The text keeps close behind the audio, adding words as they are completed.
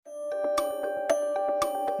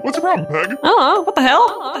What's your problem, Peg? Oh, what the hell?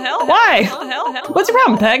 What the hell? Why? What the hell? What's your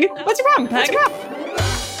problem, Peg? What's your problem, Peg?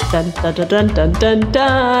 Dun dun dun dun dun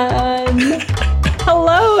dun.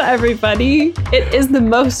 Hello, everybody. It is the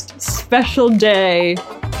most special day.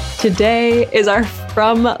 Today is our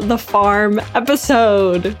From the Farm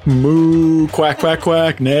episode. Moo, quack, quack,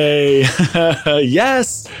 quack, nay.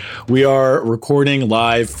 Yes, we are recording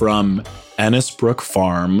live from Ennisbrook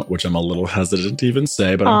Farm, which I'm a little hesitant to even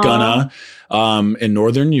say, but I'm gonna, in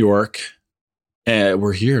northern New York.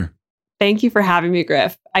 We're here. Thank you for having me,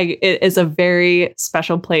 Griff. It is a very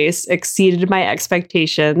special place, exceeded my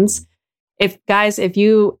expectations. If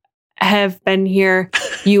you have been here,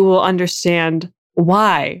 you will understand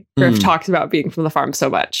why Griff talks about being from the farm so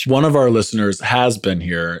much. One of our listeners has been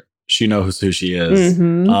here. She knows who she is.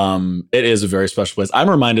 Mm-hmm. It is a very special place. I'm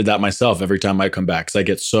reminded that myself every time I come back because I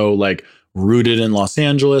get so rooted in Los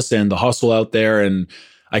Angeles and the hustle out there. And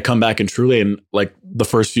I come back and truly, the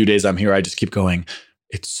first few days I'm here, I just keep going,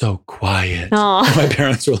 it's so quiet. My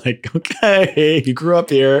parents were like, okay, you grew up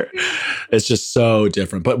here. It's just so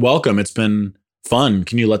different. But welcome. It's been fun.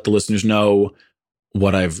 Can you let the listeners know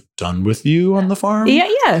what I've done with you on the farm?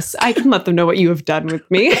 Yes, I can let them know what you have done with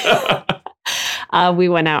me. We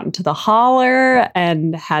went out into the holler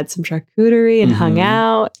and had some charcuterie and hung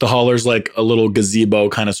out. The holler's like a little gazebo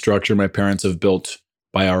kind of structure my parents have built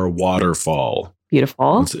by our waterfall.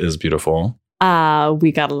 Beautiful. It is beautiful.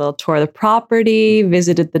 We got a little tour of the property,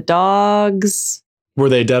 visited the dogs. Were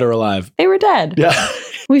they dead or alive? They were dead. Yeah.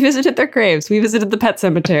 We visited their graves. We visited the pet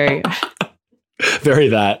cemetery. Very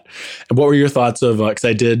that. And what were your thoughts of, because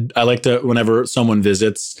I like to, whenever someone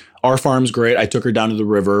visits, our farm's great. I took her down to the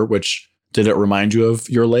river, which, did it remind you of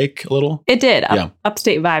your lake a little? It did.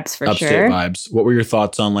 Upstate vibes for sure. Upstate vibes. What were your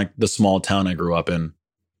thoughts on the small town I grew up in?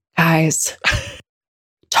 Guys,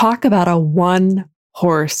 talk about a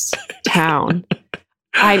one-horse town.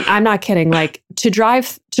 I'm not kidding. To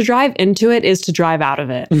drive into it is to drive out of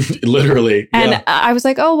it. Literally. And yeah. I was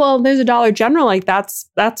like, oh, well, there's a Dollar General.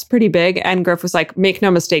 That's pretty big. And Griff was like, make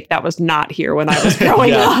no mistake, that was not here when I was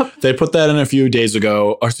growing up. They put that in a few years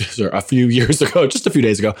ago, just a few years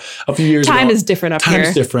ago. Time is different up here.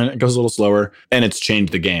 Time's different. It goes a little slower. And it's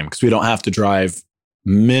changed the game because we don't have to drive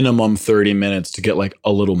minimum 30 minutes to get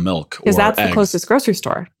a little milk. Because that's eggs. The closest grocery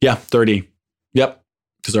store. Yeah, 30. Yep.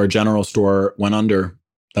 Because our general store went under.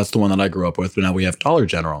 That's the one that I grew up with, but now we have Dollar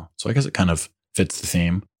General. So I guess it kind of fits the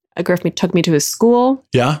theme. Griff took me to his school.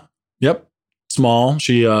 Yeah. Yep. Small.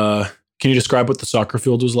 She, can you describe what the soccer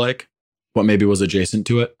field was like? What maybe was adjacent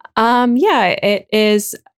to it? Yeah, it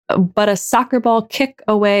is but a soccer ball kick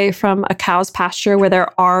away from a cow's pasture where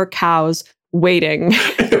there are cows waiting.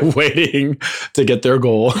 Waiting to get their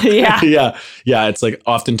goal. Yeah. Yeah. It's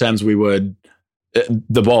oftentimes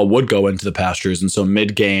the ball would go into the pastures. And so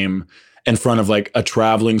mid-game, in front of a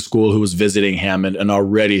traveling school who was visiting Hammond and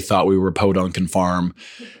already thought we were Poduncan Farm.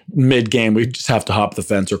 Mid-game, we just have to hop the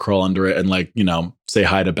fence or crawl under it and say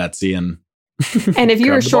hi to Betsy and And if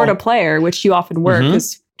you were short a player, which you often were,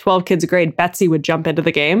 because 12 kids a grade, Betsy would jump into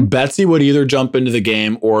the game. Betsy would either jump into the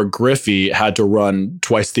game or Griffey had to run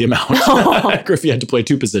twice the amount. Griffey had to play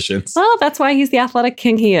two positions. Well, that's why he's the athletic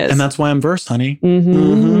king he is. And that's why I'm versed, honey.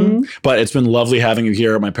 But it's been lovely having you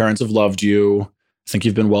here. My parents have loved you. I think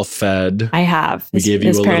you've been well fed. I have.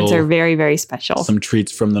 His parents are very, very special. Some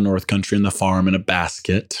treats from the North Country and the farm in a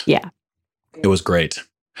basket. Yeah. It was great.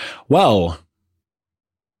 Well,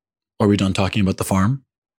 are we done talking about the farm?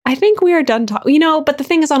 I think we are done talking. But the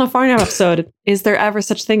thing is, on a farm episode, is there ever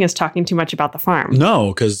such thing as talking too much about the farm?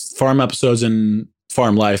 No, because farm episodes and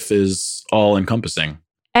farm life is all encompassing.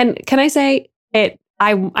 And can I say it?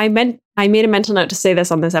 I made a mental note to say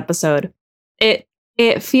this on this episode.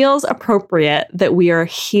 It feels appropriate that we are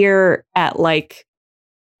here at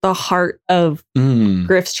the heart of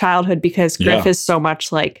Griff's childhood because Griff is so much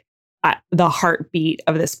the heartbeat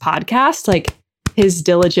of this podcast, his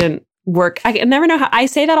diligent work. I never know how I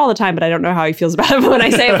say that all the time, but I don't know how he feels about it when I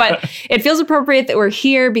say it. But it feels appropriate that we're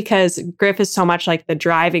here because Griff is so much the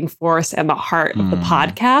driving force and the heart of the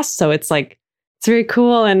podcast. So it's very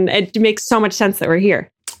cool. And it makes so much sense that we're here.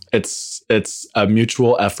 It's a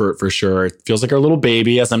mutual effort for sure. It feels like our little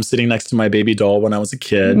baby as I'm sitting next to my baby doll when I was a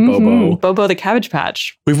kid, Bobo the Cabbage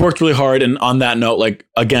Patch. We've worked really hard. And on that note,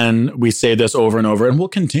 again, we say this over and over and we'll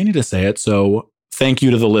continue to say it. So thank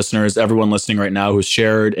you to the listeners, everyone listening right now who's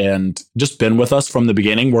shared and just been with us from the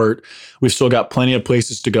beginning. We've still got plenty of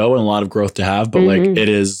places to go and a lot of growth to have, but it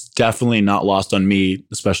is definitely not lost on me,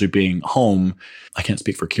 especially being home. I can't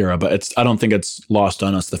speak for Kira, but I don't think it's lost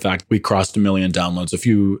on us the fact we crossed 1 million downloads a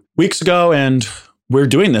few weeks ago and we're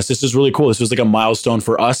doing this. This is really cool. This was like a milestone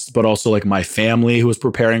for us, but also like my family who was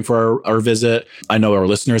preparing for our visit. I know our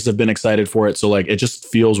listeners have been excited for it. So like, it just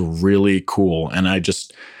feels really cool. And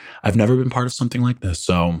I've never been part of something like this.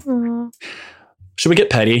 So should we get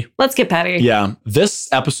petty? Let's get petty. Yeah. This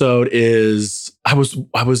episode is, I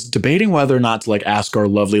was debating whether or not to like ask our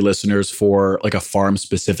lovely listeners for like a farm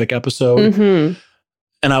specific episode. Mm-hmm.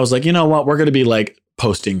 And I was like, you know what? We're going to be like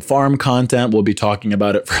posting farm content. We'll be talking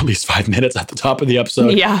about it for at least 5 minutes at the top of the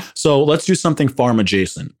episode. Yeah. So let's do something farm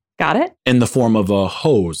adjacent. Got it. In the form of a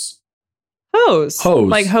hose. Hose.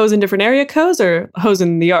 Like hose in different area codes or hose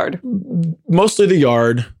in the yard? Mostly the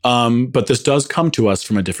yard. But this does come to us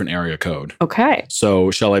from a different area code. Okay.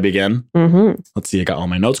 So shall I begin? Mm-hmm. Let's see. I got all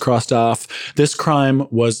my notes crossed off. This crime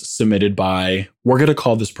was submitted by, we're going to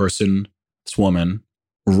call this woman,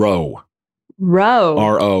 Ro.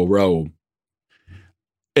 R-O, Ro.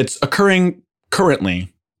 It's occurring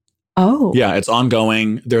currently. Oh. Yeah, it's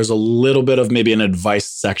ongoing. There's a little bit of maybe an advice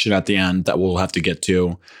section at the end that we'll have to get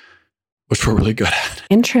to, which we're really good at.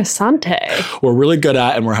 Interessante. We're really good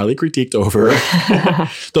at, and we're highly critiqued over.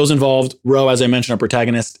 Those involved, Ro, as I mentioned, our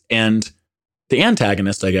protagonist, and the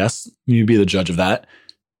antagonist, I guess. You'd be the judge of that.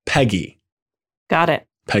 Peggy. Got it.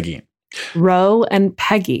 Peggy. Ro and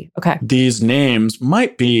Peggy. Okay. These names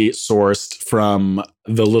might be sourced from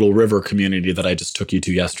the little river community that I just took you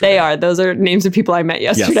to yesterday. They are. Those are names of people I met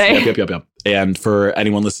yesterday. Yes. Yep. And for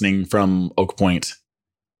anyone listening from Oak Point,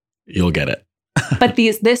 you'll get it. But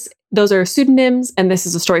those are pseudonyms, and this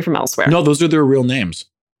is a story from elsewhere. No, those are their real names.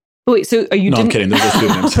 Wait, so are you? No, I'm kidding. Those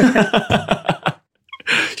are pseudonyms.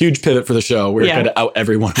 Huge pivot for the show. We're going to out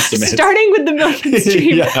everyone who submits. Starting with the Million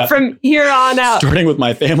Stream from here on out. Starting with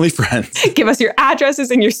my family friends. Give us your addresses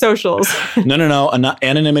and your socials. No.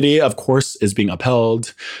 Anonymity, of course, is being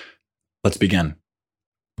upheld. Let's begin.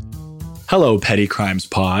 Hello, Petty Crimes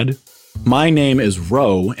Pod. My name is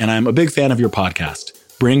Ro, and I'm a big fan of your podcast.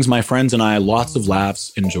 Brings my friends and I lots of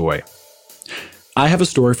laughs and joy. I have a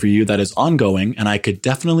story for you that is ongoing, and I could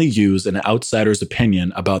definitely use an outsider's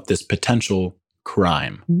opinion about this potential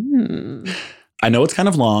crime. I know it's kind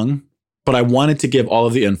of long, but I wanted to give all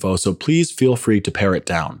of the info, so please feel free to pare it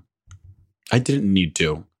down. I didn't need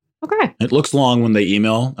to. Okay. It looks long when they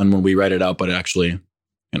email and when we write it out, but it actually,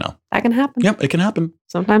 that can happen. Yep, it can happen.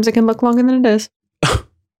 Sometimes it can look longer than it is.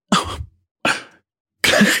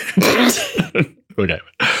 Okay.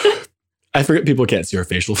 I forget people can't see our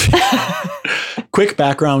facial features. Quick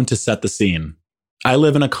background to set the scene. I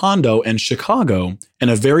live in a condo in Chicago in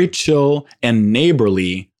a very chill and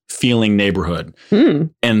neighborly feeling neighborhood.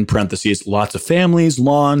 In parentheses, lots of families,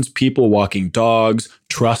 lawns, people walking dogs,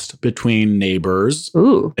 trust between neighbors,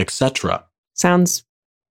 etc. Sounds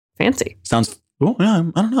fancy. Oh, yeah,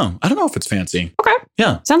 I don't know. I don't know if it's fancy. Okay.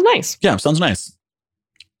 Yeah. Sounds nice. Yeah, sounds nice.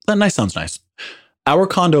 That nice sounds nice. Our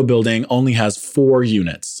condo building only has 4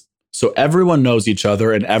 units, so everyone knows each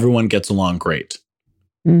other and everyone gets along great.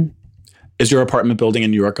 Is your apartment building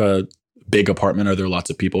in New York a big apartment? Are there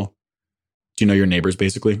lots of people? Do you know your neighbors,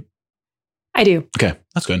 basically? I do. Okay,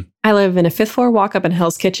 that's good. I live in a 5th floor walk-up in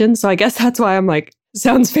Hell's Kitchen, so I guess that's why I'm like,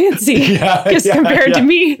 sounds fancy. Compared to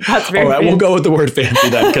me, that's very fancy. We'll go with the word fancy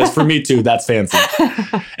then, because for me too, that's fancy.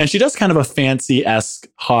 And she does kind of a fancy-esque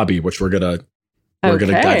hobby, which we're gonna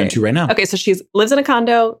dive into right now. Okay, so she lives in a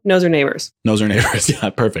condo, knows her neighbors. Yeah,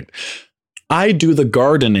 perfect. I do the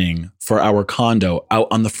gardening for our condo out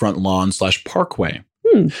on the front lawn / parkway.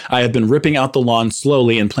 I have been ripping out the lawn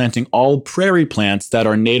slowly and planting all prairie plants that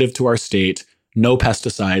are native to our state, no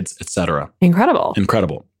pesticides, etc. Incredible.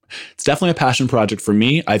 It's definitely a passion project for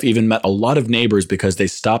me. I've even met a lot of neighbors because they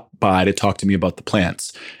stop by to talk to me about the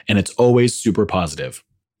plants, and it's always super positive.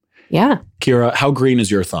 Yeah. Kira, how green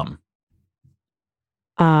is your thumb?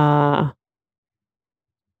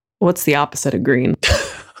 What's the opposite of green?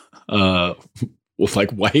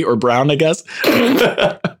 Like white or brown, I guess.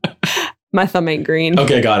 My thumb ain't green.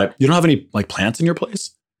 Okay, got it. You don't have any like plants in your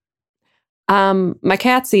place? My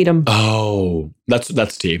cats eat them. Oh,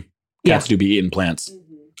 that's tea. Cats do be eating plants.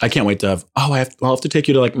 I can't wait to have. I'll have to take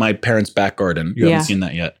you to like my parents' back garden. You haven't seen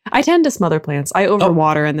that yet. I tend to smother plants. I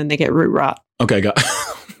overwater and then they get root rot. Okay,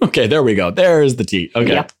 okay, there we go. There's the tea.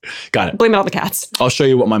 Okay, got it. Blame it on the cats. I'll show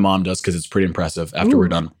you what my mom does because it's pretty impressive after we're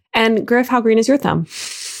done. And Griff, how green is your thumb?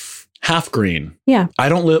 Half green. Yeah. I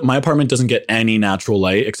don't live. My apartment doesn't get any natural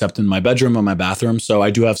light except in my bedroom and my bathroom. So I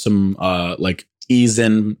do have some like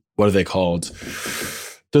ease-in. What are they called?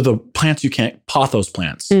 They're the plants you can't, pothos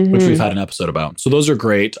plants, which we've had an episode about. So those are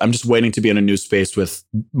great. I'm just waiting to be in a new space with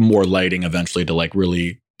more lighting eventually to like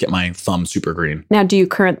really get my thumb super green. Now, do you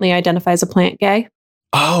currently identify as a plant gay?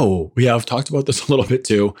 Oh, yeah. I've talked about this a little bit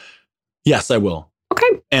too. Yes, I will.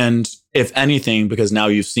 Okay. And if anything, because now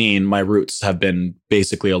you've seen my roots have been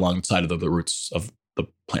basically alongside of the roots of the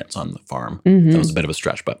plants on the farm. That was a bit of a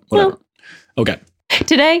stretch, but whatever. Okay.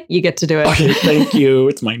 Today, you get to do it. Okay, thank you.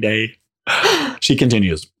 It's my day. She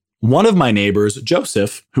continues. One of my neighbors,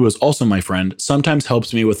 Joseph, who is also my friend, sometimes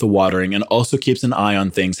helps me with the watering and also keeps an eye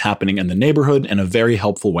on things happening in the neighborhood in a very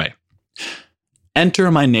helpful way.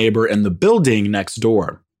 Enter my neighbor in the building next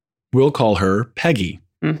door. We'll call her Peggy.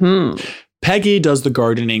 Peggy does the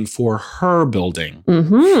gardening for her building.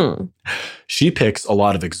 She picks a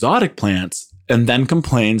lot of exotic plants and then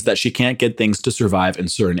complains that she can't get things to survive in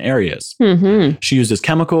certain areas. She uses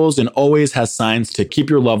chemicals and always has signs to keep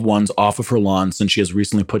your loved ones off of her lawn since she has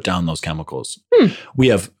recently put down those chemicals. We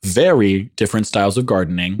have very different styles of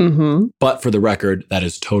gardening, but for the record, that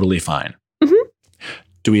is totally fine.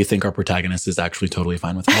 Do we think our protagonist is actually totally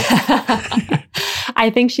fine with that?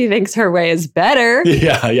 I think she thinks her way is better.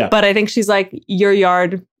 Yeah. But I think she's like, your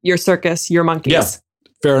yard, your circus, your monkeys. Yeah.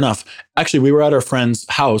 Fair enough. Actually, we were at our friend's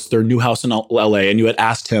house, their new house in LA, and you had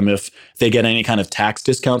asked him if they get any kind of tax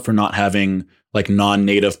discount for not having like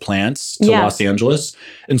non-native plants to Los Angeles.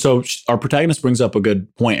 And so our protagonist brings up a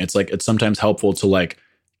good point. It's like, it's sometimes helpful to like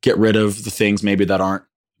get rid of the things maybe that aren't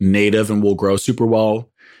native and will grow super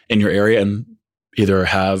well in your area and either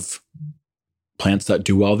have plants that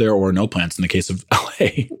do well there or no plants in the case of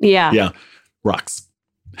LA. Yeah. Rocks.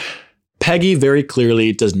 Peggy very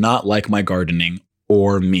clearly does not like my gardening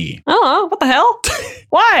or me. Oh, what the hell?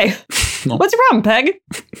 Why? What's your problem, Peg?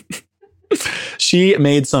 She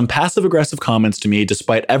made some passive-aggressive comments to me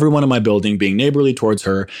despite everyone in my building being neighborly towards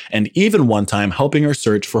her and even one time helping her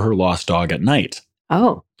search for her lost dog at night.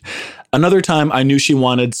 Oh. Another time I knew she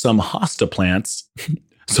wanted some hosta plants.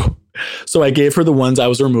 So I gave her the ones I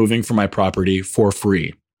was removing from my property for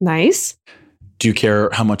free. Nice. Do you care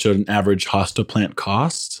how much an average hosta plant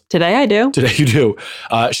costs? Today I do. Today you do.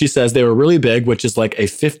 She says they were really big, which is like a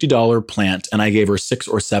 $50 plant, and I gave her 6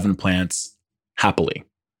 or 7 plants happily.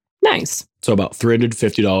 Nice. So about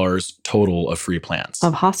 $350 total of free plants.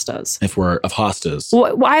 Of hostas. Of hostas.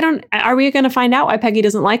 Are we going to find out why Peggy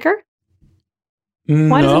doesn't like her?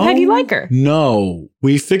 Why doesn't Peggy like her? No.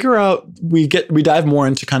 We figure out, we dive more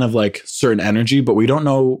into kind of like certain energy, but we don't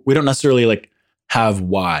necessarily like have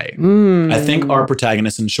why. I think our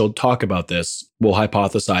protagonist, and she'll talk about this, will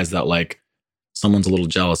hypothesize that like someone's a little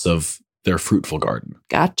jealous of their fruitful garden.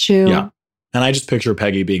 Got you. Yeah. And I just picture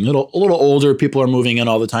Peggy being a little older. People are moving in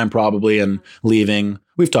all the time probably and leaving.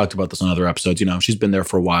 We've talked about this on other episodes. You know, she's been there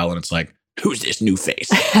for a while and it's like, who's this new face?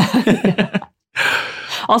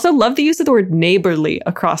 Also, love the use of the word neighborly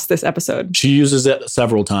across this episode. She uses it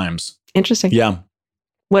several times. Interesting. Yeah.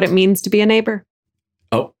 What it means to be a neighbor.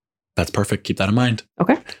 Oh, that's perfect. Keep that in mind.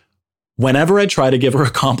 Okay. Whenever I try to give her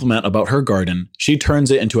a compliment about her garden, she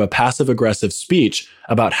turns it into a passive-aggressive speech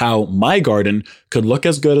about how my garden could look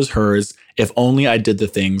as good as hers if only I did the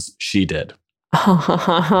things she did.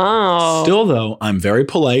 Oh. Still, though, I'm very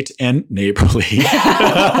polite and neighborly.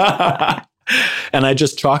 And I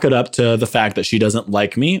just chalk it up to the fact that she doesn't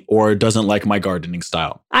like me or doesn't like my gardening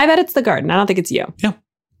style. I bet it's the garden. I don't think it's you. Yeah.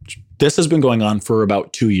 This has been going on for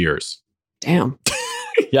about 2 years. Damn.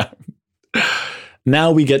 Yeah.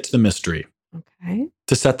 Now we get to the mystery. Okay.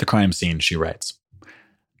 To set the crime scene, she writes,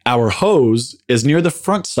 our hose is near the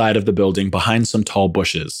front side of the building behind some tall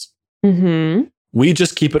bushes. We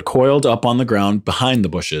just keep it coiled up on the ground behind the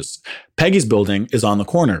bushes. Peggy's building is on the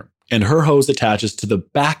corner, and her hose attaches to the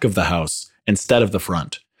back of the house instead of the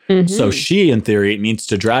front. So she, in theory, needs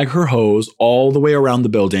to drag her hose all the way around the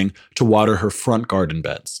building to water her front garden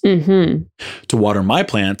beds. To water my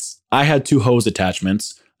plants, I had 2 hose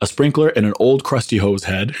attachments, a sprinkler, and an old crusty hose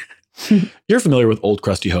head. You're familiar with old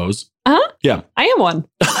crusty hose. Uh-huh. Yeah. I am one.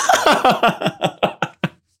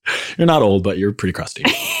 You're not old, but you're pretty crusty.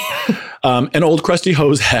 An old crusty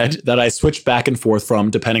hose head that I switched back and forth from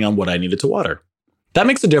depending on what I needed to water. That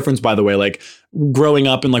makes a difference, by the way, like growing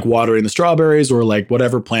up and like watering the strawberries or like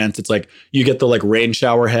whatever plants. It's like you get the like rain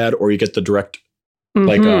shower head or you get the direct,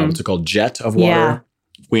 like what's it called? Jet of water. Yeah.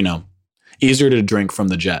 We know. Easier to drink from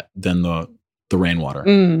the jet than the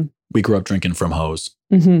rainwater. We grew up drinking from hose.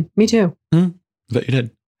 Me too. I bet you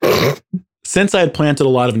did. Since I had planted a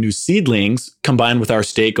lot of new seedlings, combined with our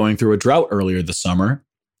state going through a drought earlier this summer,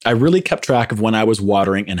 I really kept track of when I was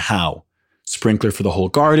watering and how. Sprinkler for the whole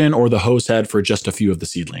garden or the hose head for just a few of the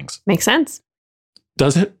seedlings. Makes sense.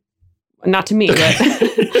 Does it? Not to me, but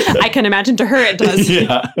I can imagine to her it does.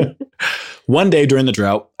 Yeah. One day during the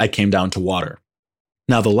drought, I came down to water.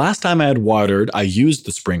 Now, the last time I had watered, I used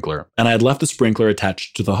the sprinkler, and I had left the sprinkler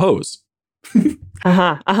attached to the hose.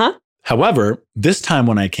 However, this time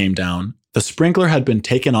when I came down, The sprinkler had been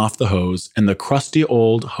taken off the hose and the crusty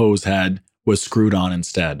old hose head was screwed on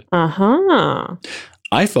instead. Uh-huh.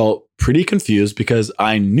 I felt pretty confused because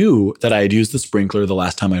I knew that I had used the sprinkler the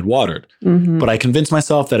last time I'd watered. Mm-hmm. But I convinced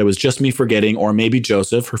myself that it was just me forgetting, or maybe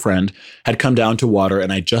Joseph, her friend, had come down to water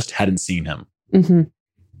and I just hadn't seen him. Mm-hmm.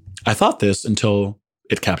 I thought this until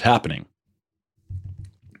it kept happening.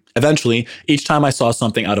 Eventually, each time I saw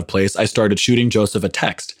something out of place, I started shooting Joseph a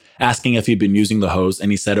text, asking if he'd been using the hose,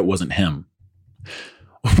 and he said it wasn't him.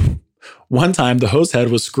 One time, the hose head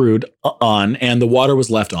was screwed on and the water was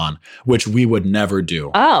left on, which we would never do.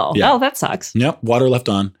 Oh, Yeah. Oh, that sucks. Yep, water left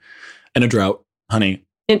on. In a drought, honey.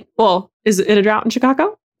 Is it a drought in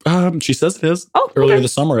Chicago? She says it is. Oh, Earlier okay.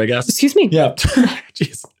 this summer, I guess. Excuse me. Yeah.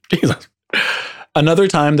 Jesus. Another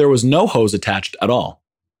time, there was no hose attached at all.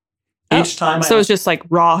 Each time, So it's just like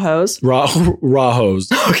raw hose. raw hose.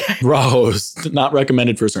 Okay. Raw hose, not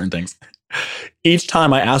recommended for certain things. Each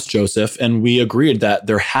time I asked Joseph, and we agreed that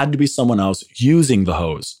there had to be someone else using the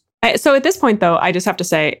hose. So at this point, though, I just have to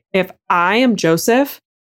say, if I am Joseph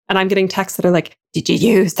and I'm getting texts that are like, did you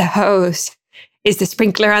use the hose? Is the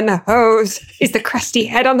sprinkler on the hose? Is the crusty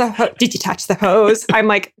head on the hose? Did you touch the hose? I'm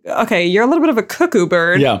like, okay, you're a little bit of a cuckoo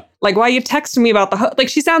bird. Yeah. Like, why are you texting me about the hose? Like,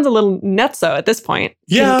 she sounds a little nutso at this point.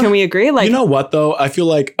 Yeah. Can we agree? Like, You know what, though? I feel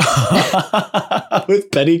like with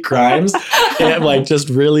petty crimes, it like just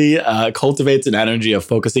really cultivates an energy of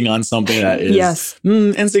focusing on something that is yes,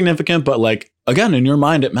 insignificant, but like, again, in your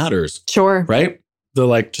mind, it matters, sure. right? The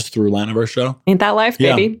like just through line of our show. Ain't that life,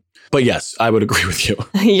 Yeah. baby? But yes, I would agree with you.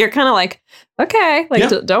 You're kind of like, okay, like,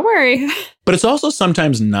 Yeah. don't worry. But it's also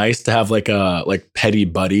sometimes nice to have like a petty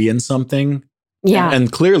buddy in something. Yeah.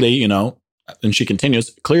 And clearly, you know, and she continues,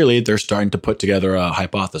 clearly they're starting to put together a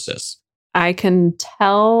hypothesis. I can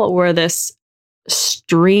tell where this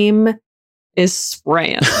stream is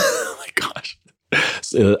spraying. Oh my gosh.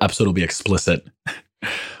 So the episode will be explicit.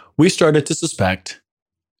 We started to suspect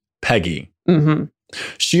Peggy. Mm-hmm.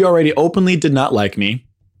 She already openly did not like me.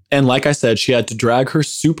 And like I said, she had to drag her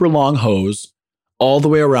super long hose all the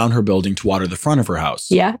way around her building to water the front of her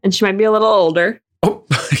house. Yeah. And she might be a little older. Oh,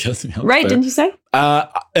 yes, yeah, Right. fair. Didn't you say?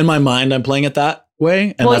 In my mind, I'm playing it that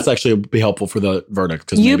way. And Well, that's actually be helpful for the verdict.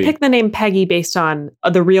 Because You maybe picked the name Peggy based on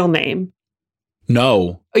the real name.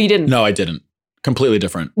 No, Oh, you didn't? I didn't. Completely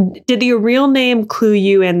different. Did the real name clue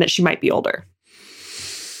you in that she might be older?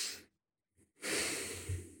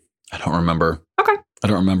 I don't remember. Okay. I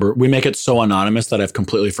don't remember. We make it so anonymous that I've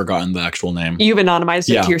completely forgotten the actual name. You've anonymized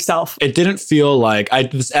it Yeah. to yourself. It didn't feel like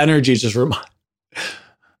this energy just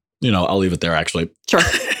I'll leave it there actually. Sure.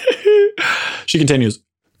 She continues,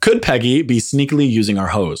 could Peggy be sneakily using our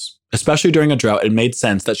hose? Especially during a drought, it made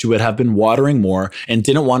sense that she would have been watering more and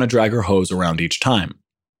didn't want to drag her hose around each time.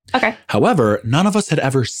 Okay. However, none of us had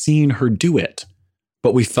ever seen her do it,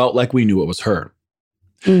 but we felt like we knew it was her.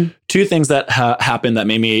 Mm. Two things that happened that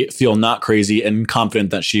made me feel not crazy and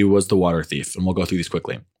confident that she was the water thief. And we'll go through these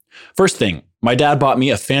quickly. First thing, my dad bought me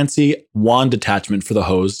a fancy wand attachment for the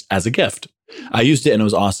hose as a gift. I used it and it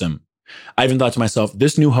was awesome. I even thought to myself,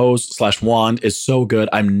 this new hose/wand is so good,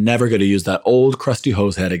 I'm never going to use that old crusty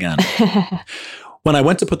hose head again. When I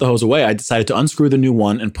went to put the hose away, I decided to unscrew the new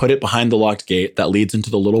one and put it behind the locked gate that leads into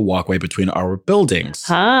the little walkway between our buildings.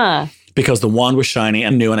 Huh. Because the wand was shiny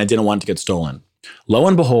and new and I didn't want it to get stolen. Lo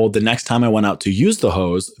and behold, the next time I went out to use the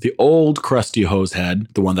hose, the old crusty hose head,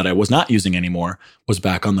 the one that I was not using anymore, was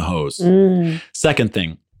back on the hose. Mm. Second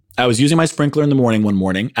thing, I was using my sprinkler in the morning one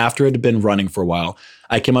morning. After it had been running for a while,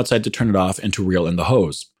 I came outside to turn it off and to reel in the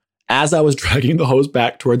hose. As I was dragging the hose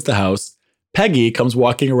back towards the house, Peggy comes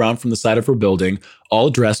walking around from the side of her building, all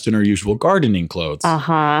dressed in her usual gardening clothes.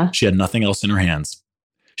 Uh-huh. She had nothing else in her hands.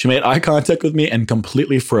 She made eye contact with me and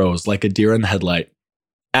completely froze like a deer in the headlight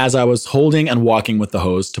as I was holding and walking with the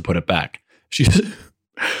hose to put it back. She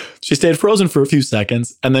stayed frozen for a few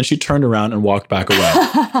seconds and then she turned around and walked back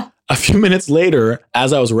away. A few minutes later,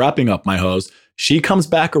 as I was wrapping up my hose, she comes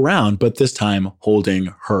back around, but this time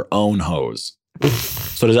holding her own hose.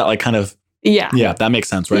 So does that like kind of... Yeah. Yeah, that makes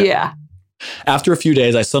sense, right? Yeah. After a few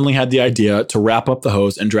days, I suddenly had the idea to wrap up the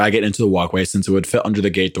hose and drag it into the walkway since it would fit under the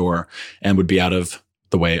gate door and would be out of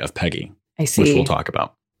the way of Peggy, I see. which we'll talk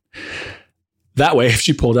about. That way, if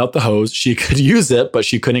she pulled out the hose, she could use it, but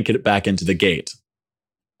she couldn't get it back into the gate.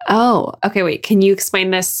 Oh, okay. Wait, can you explain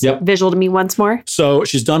this Yep. visual to me once more? So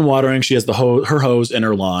she's done watering. She has the her hose in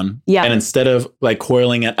her lawn. Yeah. And instead of like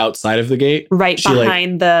coiling it outside of the gate, Right she,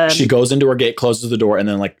 behind the... she goes into her gate, closes the door, and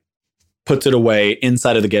then like puts it away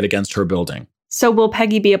inside of the gate against her building. So will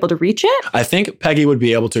Peggy be able to reach it? I think Peggy would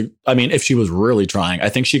be able to, I mean, if she was really trying, I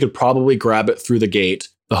think she could probably grab it through the gate,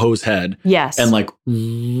 the hose head. Yes. And like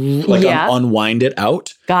unwind it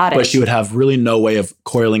out. Got it. But she would have really no way of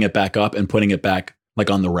coiling it back up and putting it back like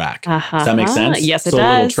on the rack. Does that make sense? Yes, it does.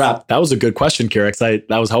 A little trap. That was a good question, Kira.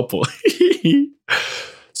 That was helpful.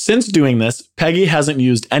 Since doing this, Peggy hasn't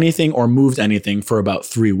used anything or moved anything for about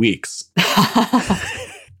 3 weeks.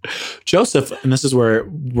 Joseph, and this is where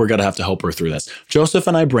we're going to have to help her through this. Joseph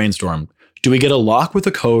and I brainstormed. Do we get a lock with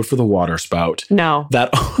a code for the water spout? No.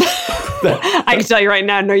 I can tell you right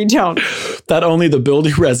now, no, you don't. That only the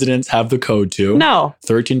building residents have the code to. No.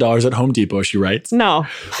 $13 at Home Depot, she writes. No.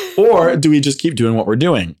 Or do we just keep doing what we're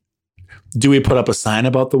doing? Do we put up a sign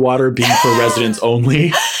about the water being for residents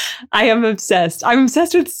only? I am obsessed. I'm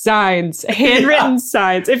obsessed with signs, handwritten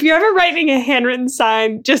signs. If you're ever writing a handwritten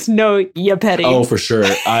sign, just know you're petty. Oh, for sure.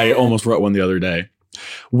 I almost wrote one the other day.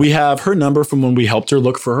 We have her number from when we helped her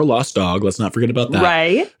look for her lost dog. Let's not forget about that.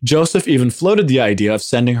 Right. Joseph even floated the idea of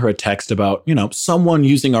sending her a text about, someone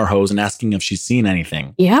using our hose and asking if she's seen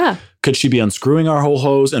anything. Yeah. Could she be unscrewing our whole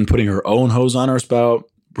hose and putting her own hose on our spout?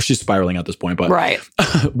 She's spiraling at this point, but right.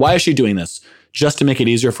 Why is she doing this? Just to make it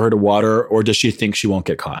easier for her to water, or does she think she won't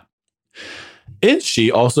get caught? Is she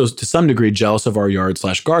also to some degree jealous of our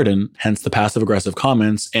yard/garden, hence the passive-aggressive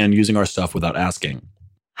comments and using our stuff without asking?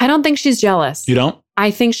 I don't think she's jealous. You don't? I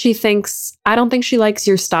don't think she likes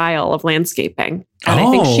your style of landscaping. And I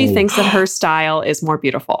think she thinks that her style is more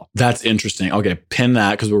beautiful. That's interesting. Okay, pin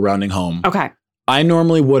that because we're rounding home. Okay. I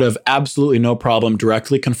normally would have absolutely no problem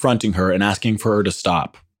directly confronting her and asking for her to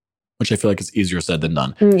stop, which I feel like is easier said than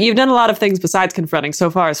done. You've done a lot of things besides confronting so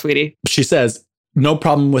far, sweetie. She says, no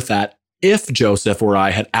problem with that if Joseph or I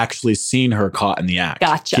had actually seen her caught in the act.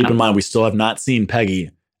 Gotcha. Keep in mind, we still have not seen Peggy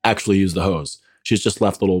actually use the hose. She's just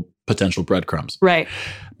left little potential breadcrumbs. Right.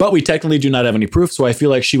 But we technically do not have any proof, so I feel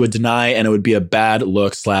like she would deny and it would be a bad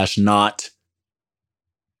look / not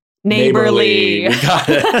neighborly. We got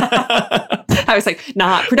it. I was like,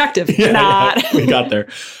 not productive. We got there.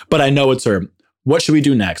 But I know it's her. What should we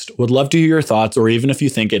do next? Would love to hear your thoughts, or even if you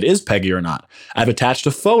think it is Peggy or not. I've attached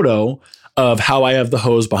a photo of how I have the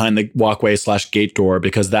hose behind the walkway / gate door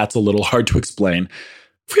because that's a little hard to explain.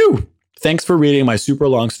 Phew. Thanks for reading my super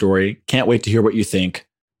long story. Can't wait to hear what you think.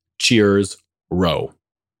 Cheers, Ro.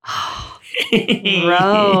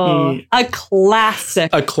 Ro. A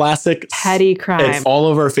classic. A classic. Petty crime. It's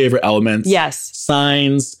all of our favorite elements. Yes.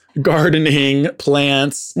 Signs, gardening,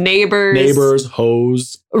 plants. Neighbors.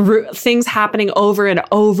 Hose. Things happening over and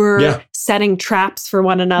over. Yeah. Setting traps for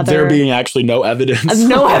one another. There being actually no evidence.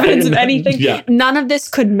 No evidence of anything. Yeah. None of this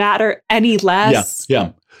could matter any less.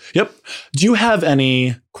 Yeah. Yep. Do you have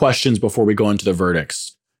any questions before we go into the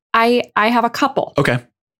verdicts? I have a couple. Okay.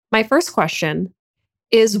 My first question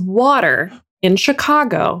is water in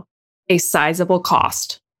Chicago a sizable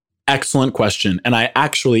cost? Excellent question. And I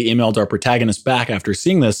actually emailed our protagonist back after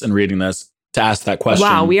seeing this and reading this to ask that question.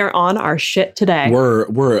 Wow, we are on our shit today.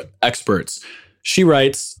 We're experts. She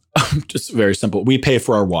writes, just very simple, we pay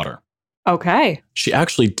for our water. Okay. She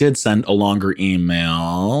actually did send a longer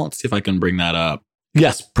email. Let's see if I can bring that up.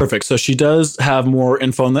 Yes, perfect. So she does have more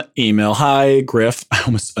info in the email. Hi, Griff. I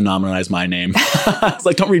almost anonymized my name. I was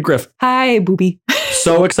like, don't read Griff. Hi, booby.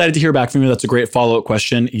 So excited to hear back from you. That's a great follow-up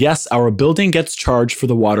question. Yes, our building gets charged for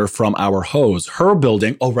the water from our hose. Her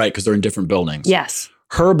building, oh, right, because they're in different buildings. Yes.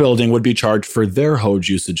 Her building would be charged for their hose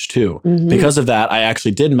usage too. Mm-hmm. Because of that, I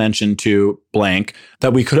actually did mention to blank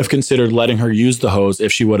that we could have considered letting her use the hose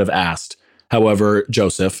if she would have asked. However,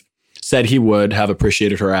 Joseph said he would have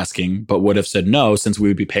appreciated her asking, but would have said no since we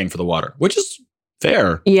would be paying for the water, which is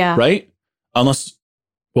fair. Yeah. Right? Unless,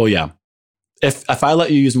 well, yeah. If I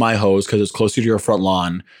let you use my hose because it's closer to your front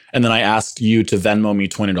lawn, and then I asked you to Venmo me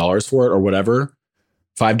 $20 for it or whatever,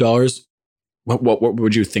 $5, what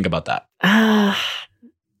would you think about that?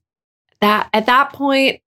 That at that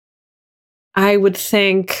point, I would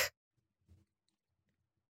think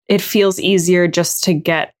it feels easier just to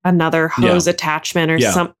get another hose attachment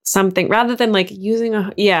or something rather than like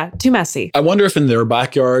using too messy. I wonder if in their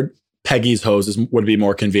backyard, Peggy's hose would be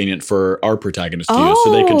more convenient for our protagonist to use.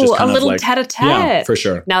 So they could just kind a of little like tete-a-tete. Yeah, for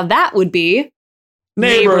sure. Now that would be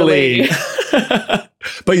neighborly.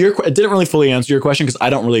 But it didn't really fully answer your question because I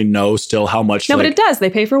don't really know still how much. No, but it does. They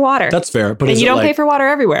pay for water. That's fair. But and you don't pay for water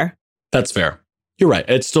everywhere. That's fair. You're right.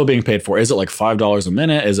 It's still being paid for. Is it like $5 a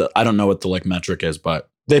minute? Is it? I don't know what the metric is, but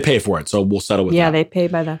they pay for it. So we'll settle with that. Yeah, they pay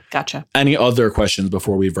by the. Gotcha. Any other questions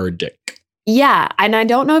before we verdict? Yeah. And I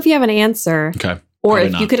don't know if you have an answer. Okay. Or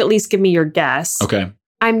if you could at least give me your guess. Okay.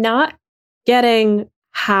 I'm not getting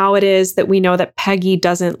how it is that we know that Peggy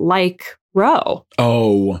doesn't like Ro.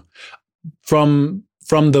 Oh, from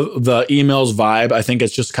the email's vibe, I think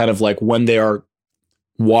it's just kind of like when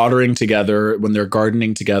watering together, when they're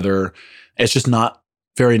gardening together, it's just not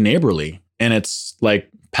very neighborly. And it's like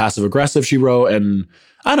passive aggressive, she wrote. And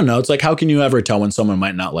I don't know. It's like, how can you ever tell when someone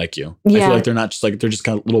might not like you? I feel like they're not just like, they're just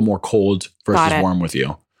kind of a little more cold versus warm with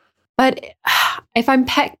you. But if I'm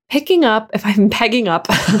pegging up on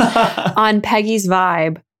Peggy's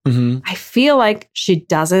vibe, I feel like she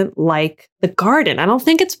doesn't like the garden. I don't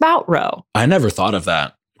think it's about Ro. I never thought of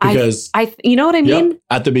that. Because you know what I mean?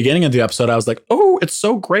 At the beginning of the episode, I was like, oh, it's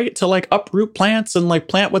so great to like uproot plants and like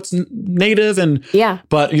plant what's native. And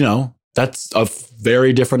but you know, that's a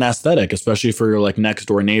very different aesthetic, especially for your like next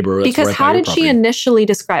door neighbor. Because how did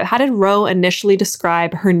Ro initially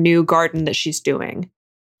describe her new garden that she's doing?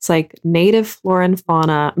 It's like native flora and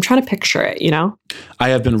fauna. I'm trying to picture it, you know? I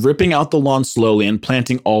have been ripping out the lawn slowly and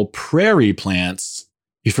planting all prairie plants.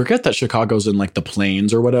 You forget that Chicago's in like the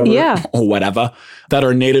plains or whatever. Yeah. Or whatever. That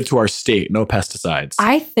are native to our state. No pesticides.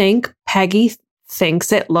 I think Peggy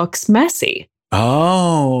thinks it looks messy.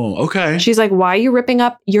 Oh, okay. She's like, why are you ripping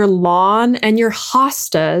up your lawn and your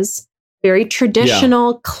hostas? Very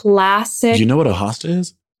traditional, classic. Do you know what a hosta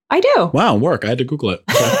is? I do. Wow, work. I had to Google it.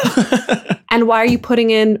 Okay. And why are you putting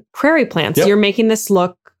in prairie plants? You're making this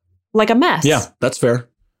look like a mess. Yeah, that's fair.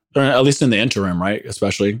 Or at least in the interim, right?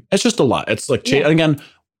 Especially. It's just a lot. It's like, again,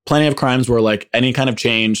 plenty of crimes where like any kind of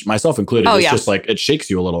change, myself included, it's just like, it shakes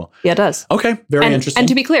you a little. Yeah, it does. Okay, very interesting. And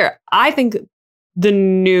to be clear, I think the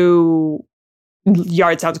new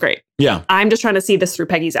yard sounds great. Yeah. I'm just trying to see this through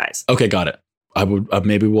Peggy's eyes. Okay, got it. I would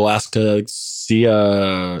maybe we'll ask to see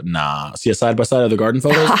a side by side of the garden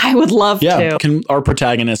photos. I would love to. Can our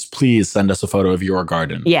protagonist please send us a photo of your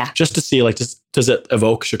garden? Yeah. Just to see, like, does it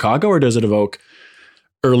evoke Chicago or does it evoke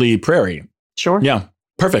early prairie? Sure. Yeah.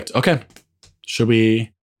 Perfect. Okay. Should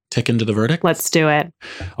we tick into the verdict? Let's do it.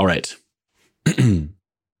 All right.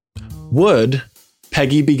 Would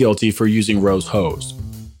Peggy be guilty for using Ro's hose?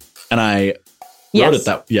 And I wrote it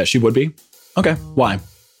that, she would be. Okay. Why?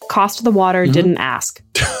 Cost of the water, didn't ask.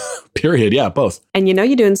 Period. Yeah, both. And you know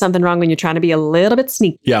you're doing something wrong when you're trying to be a little bit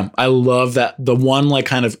sneaky. Yeah, I love that. The one, like,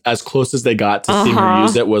 kind of as close as they got to seeing her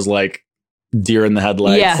use it was like deer in the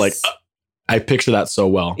headlights. Yes. Like, I picture that so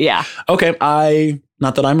well. Yeah. Okay,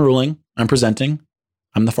 not that I'm ruling, I'm presenting.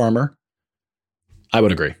 I'm the farmer. I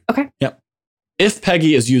would agree. Okay. Yep. If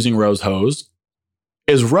Peggy is using Ro's hose,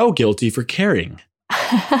 is Ro guilty for carrying?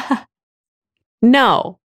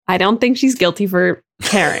 No, I don't think she's guilty for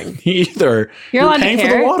carrying. Either. You're paying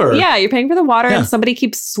for the water. Yeah, you're paying for the water and somebody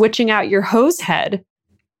keeps switching out your hose head.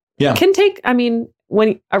 Yeah. Can take, I mean,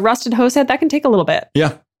 when a rusted hose head, that can take a little bit.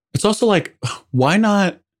 Yeah. It's also like, why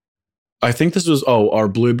not? I think this was, our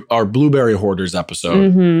Blueberry Hoarders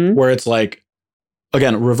episode where it's like,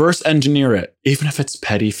 again, reverse engineer it, even if it's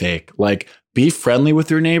petty fake. Like, be friendly with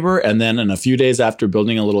your neighbor. And then in a few days after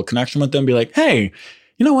building a little connection with them, be like, hey,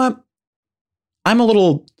 you know what?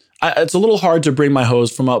 It's a little hard to bring my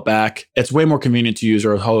hose from out back. It's way more convenient to use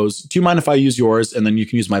your hose. Do you mind if I use yours? And then you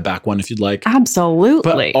can use my back one if you'd like.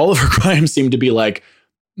 Absolutely. But all of her crimes seem to be like,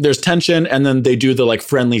 there's tension and then they do the like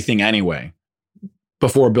friendly thing anyway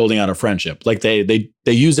before building out a friendship. Like they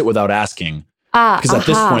use it without asking. Because at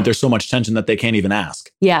this point, there's so much tension that they can't even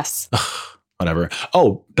ask. Yes. Whatever.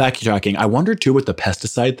 Oh, backtracking. I wonder too with the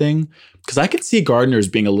pesticide thing, because I could see gardeners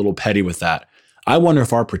being a little petty with that. I wonder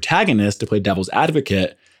if our protagonist, to play devil's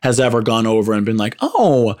advocate, has ever gone over and been like,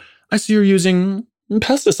 oh, I see you're using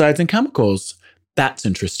pesticides and chemicals. That's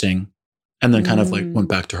interesting. And then kind of like went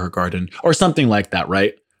back to her garden or something like that,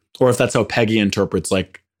 right? Or if that's how Peggy interprets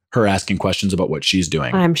like her asking questions about what she's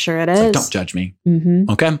doing. I'm sure it is. Like, don't judge me.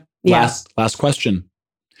 Okay. Yeah. Last question.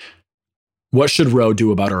 What should Ro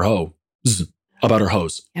do about her hose?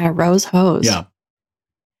 Yeah, Ro's hose. Yeah.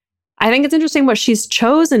 I think it's interesting what she's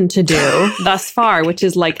chosen to do thus far, which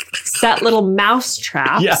is like set little mouse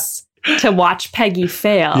traps to watch Peggy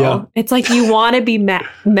fail. Yeah. It's like you want to be you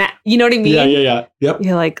know what I mean? Yeah. Yep.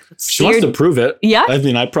 You're like, she wants to prove it. Yeah. I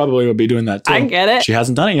mean, I probably would be doing that too. I get it. She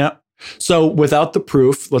hasn't done it yet. So without the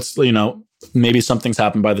proof, let's, maybe something's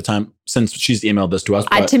happened by the time since she's emailed this to us.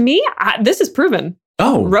 To me, this is proven.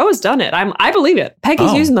 Oh, Ro's done it. I believe it.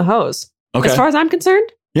 Peggy's using the hose. Okay. As far as I'm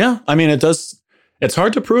concerned. Yeah. I mean, it's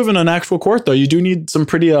hard to prove in an actual court, though. You do need some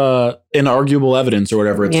pretty inarguable evidence or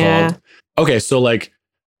whatever it's called. Okay, so like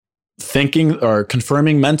thinking or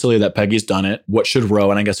confirming mentally that Peggy's done it, what should Ro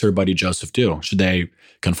and I guess her buddy Joseph do? Should they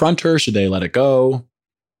confront her? Should they let it go?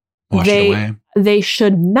 Wash it away? They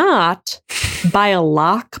should not buy a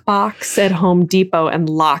lockbox at Home Depot and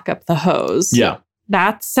lock up the hose. Yeah.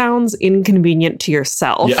 That sounds inconvenient to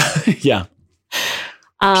yourself. Yeah.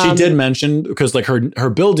 She did mention, because like her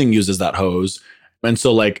building uses that hose. And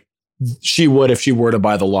so like she would, if she were to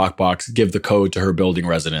buy the lockbox, give the code to her building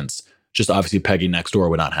residence. Just obviously Peggy next door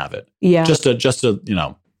would not have it. Yeah. Just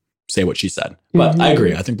to say what she said. But I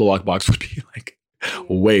agree. I think the lockbox would be like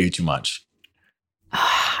way too much.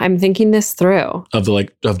 I'm thinking this through.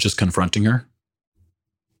 Of just confronting her.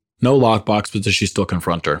 No lockbox, but does she still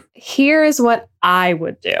confront her? Here is what I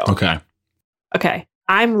would do. Okay.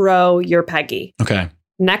 I'm Ro, you're Peggy. Okay.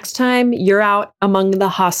 Next time you're out among the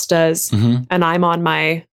hostas and I'm on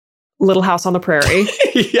my little house on the prairie.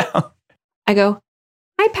 Yeah. I go,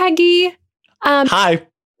 hi, Peggy. Hi.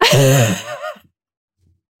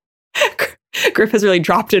 Griff has really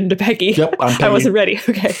dropped into Peggy. Yep, I'm Peggy. I wasn't ready.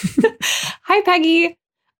 Okay. Hi, Peggy.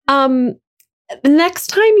 Next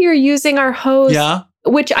time you're using our hose,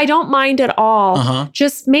 which I don't mind at all,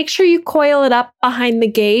 just make sure you coil it up behind the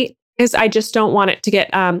gate because I just don't want it to get,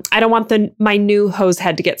 I don't want my new hose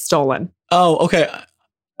head to get stolen. Oh, okay.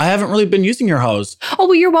 I haven't really been using your hose. Oh,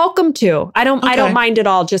 well, you're welcome to. I don't mind at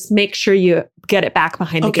all. Just make sure you get it back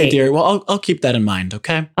behind the gate. Okay, dear. Well, I'll keep that in mind.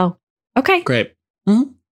 Okay. Oh, okay. Great.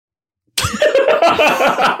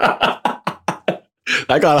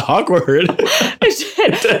 That got awkward.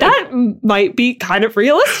 That might be kind of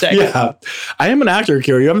realistic. Yeah. I am an actor,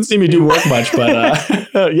 Kira. You haven't seen me do work much,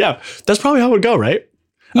 but yeah, that's probably how it would go, right?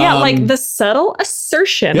 Yeah, like the subtle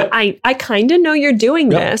assertion. Yep. I kind of know you're doing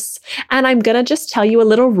this, and I'm going to just tell you a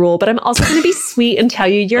little rule, but I'm also going to be sweet and tell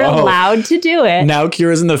you you're allowed to do it. Now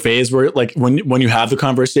Kira's in the phase where like when you have the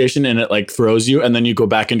conversation and it like throws you, and then you go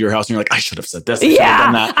back into your house and you're like, I should have said this. I should have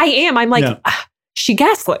done that. I am. I'm like, she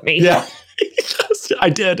gaslit me. Yeah. I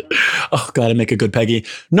did. Oh, God, I make a good Peggy.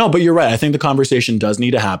 No, but you're right. I think the conversation does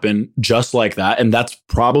need to happen just like that. And that's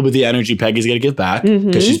probably the energy Peggy's going to give back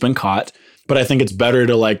because she's been caught. But I think it's better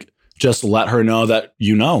to like just let her know that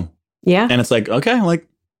you know. Yeah. And it's like, okay, like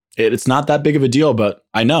it's not that big of a deal, but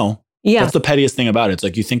I know. Yeah. That's the pettiest thing about it. It's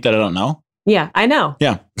like, you think that I don't know? Yeah, I know.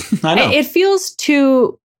 Yeah, I know. It feels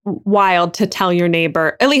too wild to tell your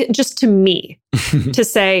neighbor, at least just to me, to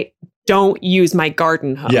say, don't use my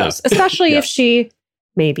garden hose, especially if she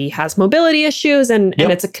maybe has mobility issues and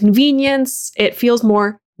it's a convenience. It feels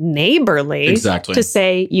more neighborly to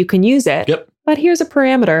say you can use it. Yep. But here's a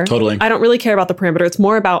parameter. Totally. I don't really care about the parameter. It's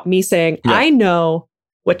more about me saying, I know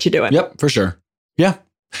what you're doing. Yep, for sure. Yeah.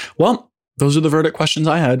 Well, those are the verdict questions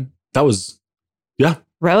I had. That was,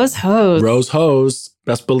 Rose hose. Rose hose.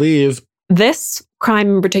 Best believe. This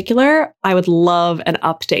crime in particular, I would love an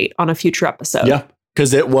update on a future episode. Yeah.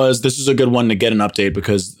 Because this is a good one to get an update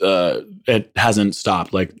because it hasn't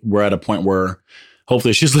stopped. Like we're at a point where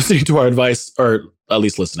hopefully she's listening to our advice, or at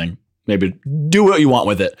least listening. Maybe do what you want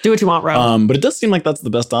with it. Do what you want, Ro. But it does seem like that's the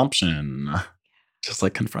best option. Just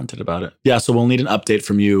like confronted about it. Yeah, so we'll need an update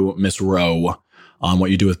from you, Miss Ro, on what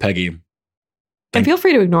you do with Peggy. And feel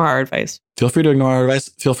free to ignore our advice. Feel free to ignore our advice.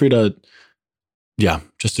 Feel free to,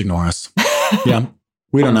 just ignore us. Yeah.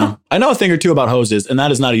 We don't know. I know a thing or two about hoses, and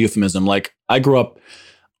that is not a euphemism. Like I grew up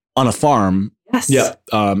on a farm. Yes. Yeah.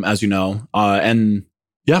 As you know. And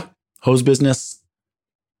hose business.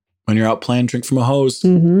 When you're out playing, drink from a hose.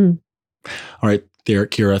 Mm-hmm. All right, there,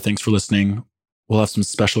 Kira. Thanks for listening. We'll have some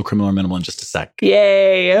special Criminal or Minimal in just a sec.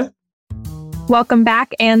 Yay. Welcome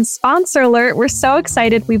back, and sponsor alert. We're so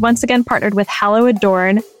excited. We've once again partnered with Hello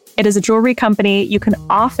Adorn. It is a jewelry company. You can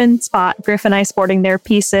often spot Griff and I sporting their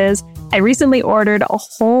pieces. I recently ordered a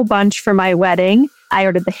whole bunch for my wedding. I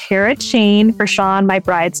ordered the Hera chain for Sean, my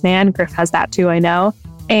bridesman. Griff has that too, I know.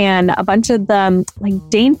 And a bunch of the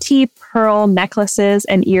dainty pearl necklaces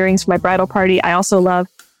and earrings for my bridal party. I also love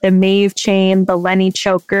the Maeve chain, the Lenny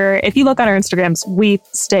choker. If you look on our Instagrams, we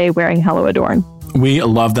stay wearing Hello Adorn. We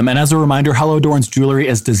love them. And as a reminder, Hello Adorn's jewelry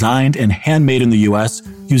is designed and handmade in the U.S.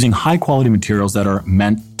 using high-quality materials that are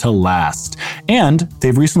meant to last. And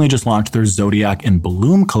they've recently just launched their Zodiac and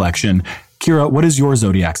Bloom collection. Kira, what is your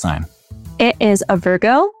Zodiac sign? It is a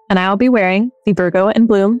Virgo, and I will be wearing the Virgo and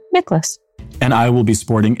Bloom necklace. And I will be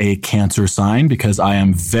sporting a Cancer sign because I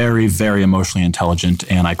am very, very emotionally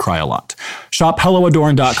intelligent and I cry a lot. Shop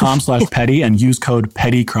helloadorn.com/petty and use code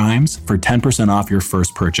PETTYCRIMES for 10% off your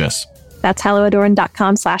first purchase. That's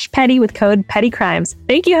helloadorn.com/petty with code PETTYCRIMES.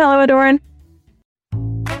 Thank you, Hello Adorn.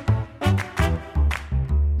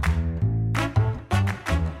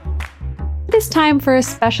 It is time for a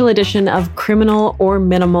special edition of Criminal or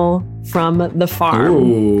Minimal from the farm.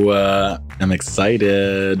 Ooh, I'm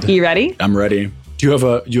excited. You ready? I'm ready. Do you have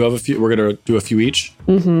a few? We're gonna do a few each.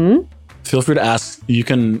 Mm-hmm. Feel free to ask. You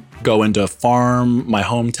can go into farm, my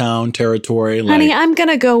hometown territory. Honey, I'm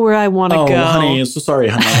gonna go where I want to go. Oh, honey, I'm so sorry,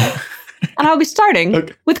 honey. And I'll be starting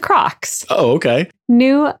with Crocs. Oh, okay.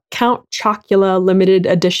 New Count Chocula limited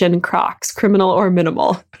edition Crocs, Criminal or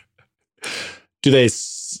Minimal. Do they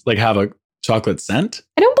Crocs like have a chocolate scent?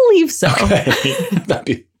 I don't believe so.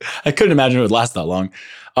 Okay. I couldn't imagine it would last that long.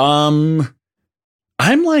 I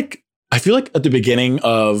feel like at the beginning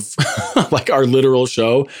of like our literal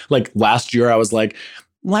show, like last year, I was like,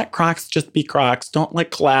 let Crocs just be Crocs. Don't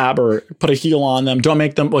like collab or put a heel on them. Don't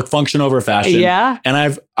make them like function over fashion. Yeah.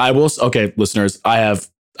 And okay, listeners, I've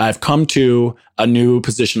come to a new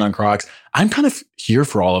position on Crocs. I'm kind of here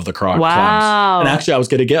for all of the Croc collabs. And actually, I was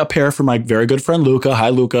going to get a pair for my very good friend, Luca. Hi,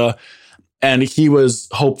 Luca. And he was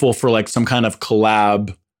hopeful for like some kind of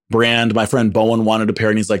collab brand. My friend Bowen wanted a pair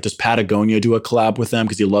and he's like, does Patagonia do a collab with them?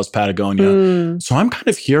 Because he loves Patagonia. So I'm kind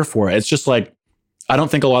of here for it. It's just like, I don't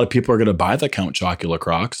think a lot of people are going to buy the Count Chocula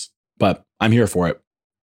Crocs, but I'm here for it.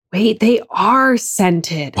 Wait, they are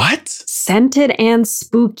scented. What? Scented and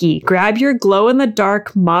spooky. Grab your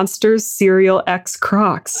glow-in-the-dark Monsters Cereal X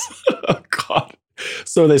Crocs. Oh, God.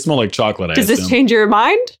 So they smell like chocolate, Does this change your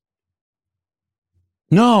mind?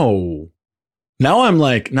 No. Now I'm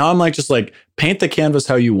like, just like, paint the canvas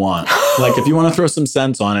how you want. Like, if you want to throw some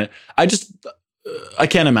scents on it, I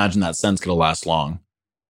can't imagine that scent's going to last long.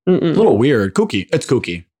 A little weird. Kooky. It's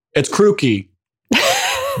kooky. It's crooky.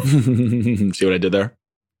 See what I did there?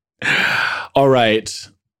 All right.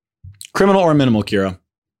 Criminal or minimal, Kira?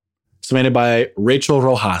 Submitted by Rachel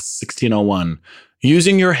Rojas, 1601.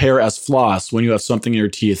 Using your hair as floss when you have something in your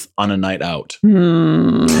teeth on a night out.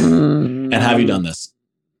 And have you done this?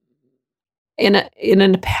 In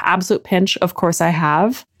an absolute pinch, of course I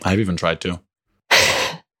have. I've even tried to.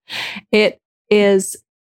 It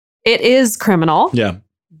is criminal. Yeah.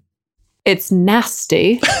 It's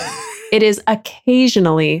nasty. It is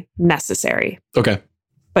occasionally necessary. Okay.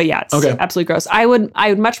 But yeah, it's absolutely gross. I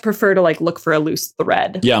would much prefer to like look for a loose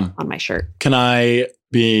thread on my shirt. Can I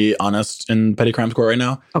be honest in Petty Crimes Court right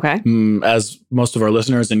now? Okay. As most of our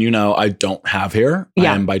listeners and I don't have hair.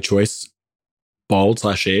 Yeah. I am by choice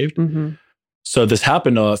bald/shaved. So this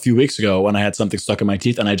happened a few weeks ago when I had something stuck in my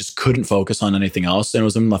teeth and I just couldn't focus on anything else. And it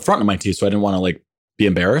was in the front of my teeth. So I didn't want to like be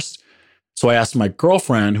embarrassed. So I asked my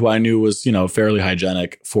girlfriend, who I knew was, fairly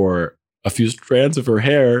hygienic, for a few strands of her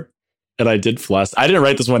hair. And I did floss. I didn't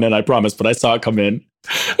write this one in, I promise, but I saw it come in.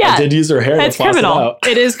 Yeah, I did use her hair to floss criminal. it out.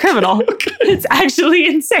 It is criminal. Okay. It's actually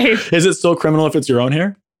insane. Is it still criminal if it's your own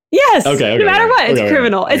hair? Yes. Okay. No matter what, it's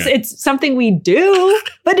criminal. Okay. It's something we do,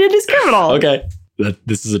 but it is criminal. Okay.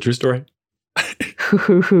 This is a true story.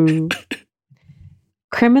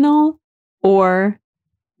 Criminal or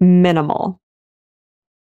minimal?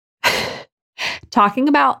 Talking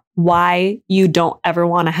about why you don't ever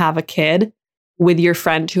want to have a kid with your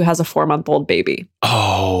friend who has a 4-month-old baby.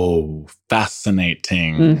 Oh,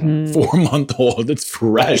 fascinating. 4-month-old. It's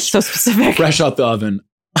fresh. So specific. Fresh out the oven.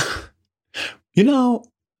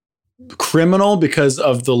 Criminal because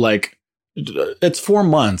of the like, it's 4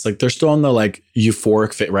 months. Like they're still in the like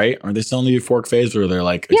euphoric phase, right? Are they still in the euphoric phase or they're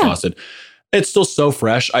like exhausted? It's still so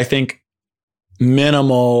fresh. I think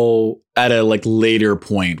minimal at a like later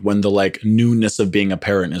point when the like newness of being a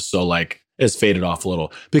parent is so like is faded off a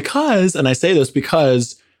little. Because, and I say this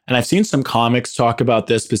because, and I've seen some comics talk about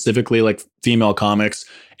this, specifically like female comics.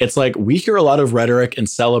 It's like we hear a lot of rhetoric and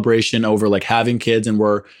celebration over like having kids, and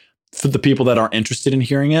we're, for the people that aren't interested in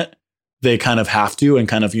hearing it, they kind of have to and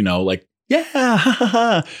kind of, like,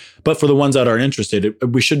 yeah. But for the ones that aren't interested,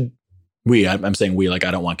 I'm saying we, like, I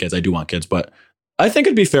don't want kids. I do want kids, but I think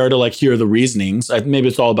it'd be fair to like hear the reasonings. Maybe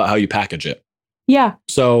it's all about how you package it. Yeah.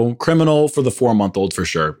 So criminal for the 4-month-old for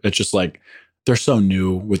sure. It's just like, they're so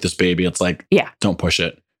new with this baby. It's like, don't push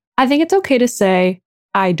it. I think it's okay to say,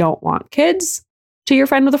 I don't want kids to your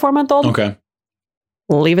friend with a 4-month-old. Okay.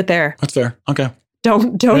 Leave it there. That's fair. Okay.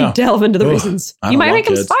 Don't delve into the reasons. You might make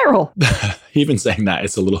them spiral. Even saying that,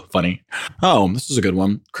 it's a little funny. Oh, this is a good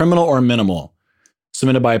one. Criminal or minimal?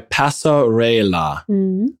 Submitted by Pasarela.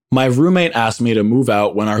 My roommate asked me to move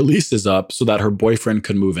out when our lease is up so that her boyfriend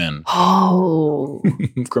could move in. Oh.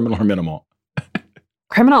 Criminal or minimal?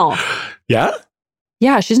 Criminal. Yeah?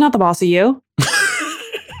 Yeah, she's not the boss of you.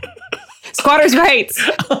 Squatters' rights.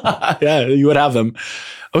 Yeah, you would have them.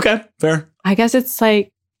 Okay, fair. I guess it's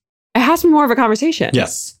like, it has to be more of a conversation.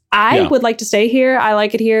 Yes. I would like to stay here. I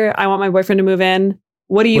like it here. I want my boyfriend to move in.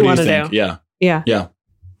 What do you want to do? Yeah. Yeah. Yeah.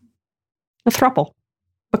 A throuple.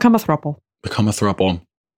 Become a throuple. Become a throuple.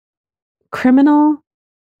 Criminal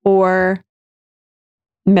or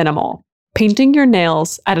minimal? Painting your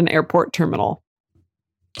nails at an airport terminal.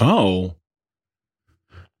 Oh.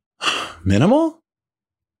 Minimal?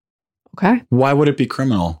 Okay. Why would it be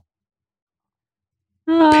criminal?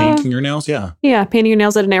 Painting your nails? Yeah. Yeah, painting your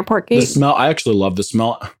nails at an airport gate. The smell, I actually love the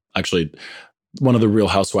smell. Actually, one of the Real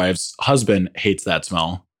Housewives' husband hates that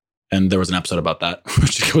smell. And there was an episode about that,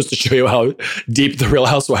 which goes to show you how deep the Real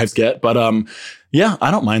Housewives get. But yeah,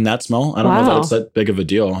 I don't mind that smell. I don't know that it's that big of a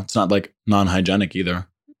deal. It's not like non-hygienic either.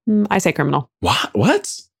 I say criminal.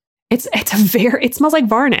 What? It smells like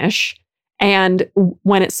varnish. And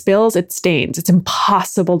when it spills, it stains. It's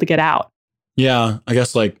impossible to get out. Yeah, I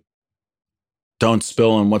guess like don't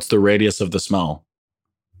spill and what's the radius of the smell?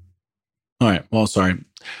 All right. Well, sorry.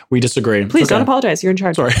 We disagree. Please don't apologize. You're in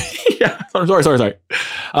charge. Sorry. Yeah. Sorry.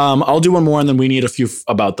 I'll do one more and then we need a few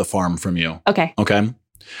about the farm from you. Okay.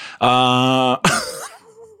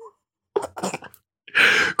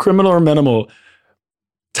 Criminal or minimal?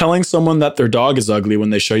 Telling someone that their dog is ugly when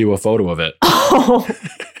they show you a photo of it. Oh.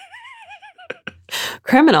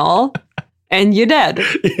 Criminal. And you're dead.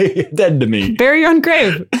 You're dead to me. Bury your own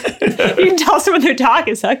grave. You can tell someone their dog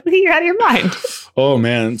is ugly, you're out of your mind. Oh,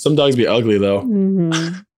 man. Some dogs be ugly, though.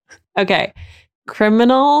 Mm-hmm. Okay.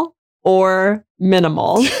 Criminal or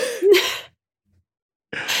minimal?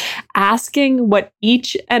 Asking what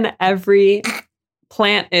each and every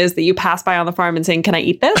plant is that you pass by on the farm and saying, can I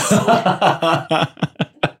eat this?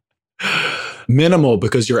 Minimal,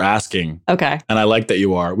 because you're asking. Okay. And I like that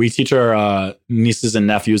you are. We teach our nieces and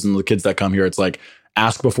nephews and the kids that come here. It's like,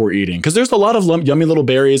 ask before eating. Because there's a lot of yummy little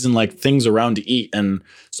berries and like things around to eat. And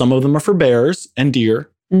some of them are for bears and deer.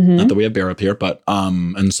 Mm-hmm. Not that we have bear up here, but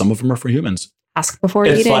and some of them are for humans. Ask before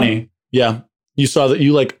eating. It's funny. Yeah. You saw that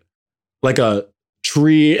you like a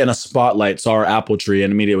tree and a spotlight saw our apple tree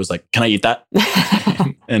and immediately was like, can I eat that?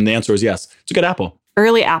 And the answer is yes. It's a good apple.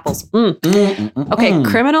 Early apples. Okay.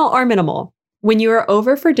 Criminal or minimal? When you are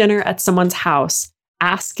over for dinner at someone's house,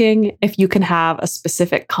 asking if you can have a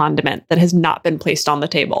specific condiment that has not been placed on the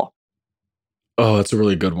table. Oh, that's a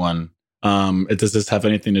really good one. Does this have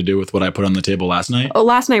anything to do with what I put on the table last night? Oh,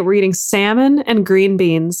 last night we're eating salmon and green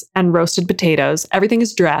beans and roasted potatoes. Everything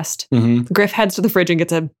is dressed. Mm-hmm. Griff heads to the fridge and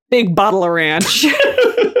gets a big bottle of ranch.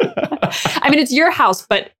 I mean, it's your house,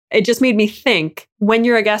 but it just made me think, when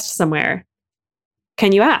you're a guest somewhere,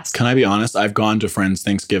 can you ask? Can I be honest? I've gone to friends'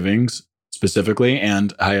 Thanksgivings specifically,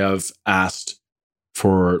 and I have asked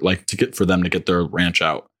for them to get their ranch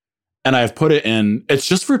out. And I've put it in, it's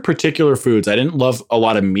just for particular foods. I didn't love a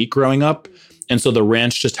lot of meat growing up. And so the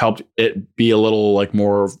ranch just helped it be a little like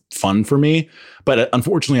more fun for me. But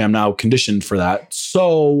unfortunately, I'm now conditioned for that.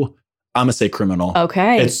 So I'm going to say criminal.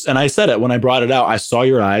 Okay. And I said it when I brought it out. I saw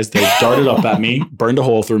your eyes. They darted up at me, burned a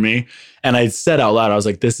hole through me. And I said out loud, I was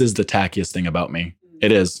like, this is the tackiest thing about me.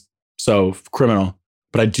 It is. So criminal.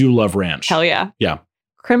 But I do love ranch. Hell yeah. Yeah.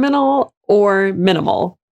 Criminal or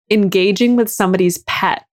minimal? Engaging with somebody's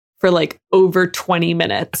pet for like over 20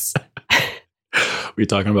 minutes. Are you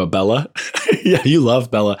talking about Bella? Yeah, you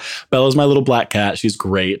love Bella. Bella's my little black cat. She's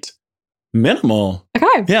great. Minimal.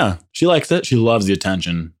 Okay. Yeah, she likes it. She loves the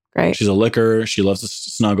attention. Great. She's a licker. She loves to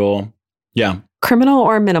snuggle. Yeah. Criminal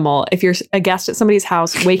or minimal? If you're a guest at somebody's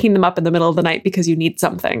house, waking them up in the middle of the night because you need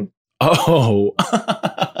something. Oh.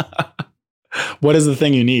 What is the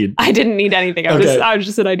thing you need? I didn't need anything. I was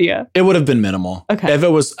just an idea. It would have been minimal. Okay.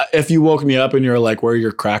 If you woke me up and you're like, where are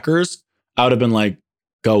your crackers? I would have been like,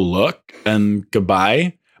 go look and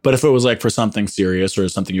goodbye. But if it was like for something serious or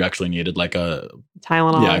something you actually needed, like a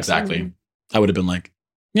Tylenol. Yeah, exactly. I would have been like,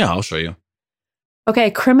 yeah, I'll show you.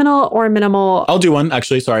 Okay. Criminal or minimal? I'll do one,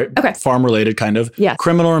 actually. Sorry. Okay. Farm related, kind of. Yeah.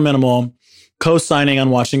 Criminal or minimal, co-signing on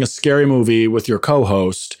watching a scary movie with your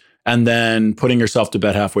co-host and then putting yourself to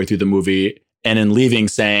bed halfway through the movie and in leaving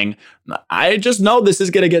saying, I just know this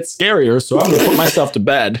is going to get scarier, so I'm going to put myself to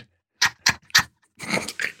bed.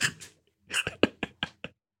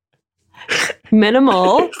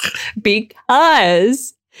 Minimal,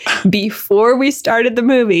 because before we started the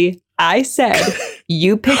movie, I said,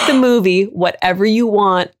 you pick the movie, whatever you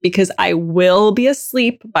want, because I will be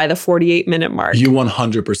asleep by the 48-minute mark. You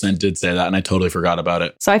 100% did say that, and I totally forgot about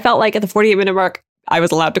it. So I felt like at the 48-minute mark, I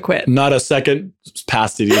was allowed to quit. Not a second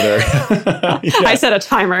past it either. Yeah. I set a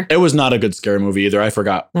timer. It was not a good scary movie either. I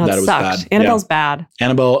forgot that it was bad. Annabelle's bad.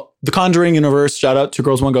 Annabelle, the Conjuring universe, shout out to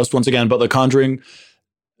Girls, One Ghost once again, but the Conjuring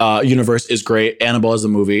universe is great. Annabelle as a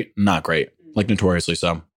movie, not great. Like notoriously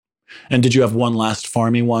so. And did you have one last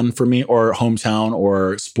farmy one for me, or hometown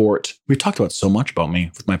or sport? We've talked about so much about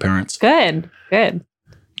me with my parents. Good. Do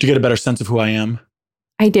you get a better sense of who I am?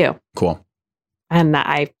 I do. Cool. And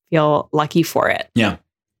I feel lucky for it. Yeah.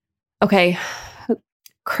 Okay.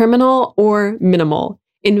 Criminal or minimal?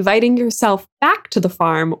 Inviting yourself back to the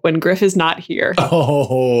farm when Griff is not here.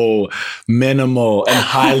 Oh, minimal and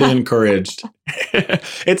highly encouraged.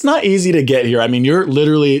 It's not easy to get here. I mean, you're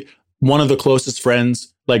literally one of the closest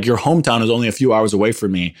friends. Like your hometown is only a few hours away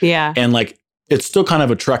from me. Yeah. And like, it's still kind of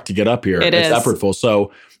a trek to get up here. It's effortful.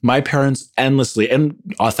 So my parents endlessly and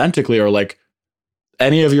authentically are like,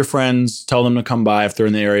 any of your friends, tell them to come by if they're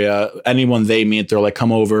in the area. Anyone they meet, they're like,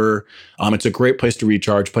 come over. It's a great place to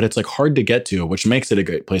recharge, but it's like hard to get to, which makes it a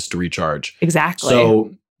great place to recharge. Exactly.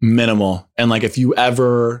 So minimal. And like if you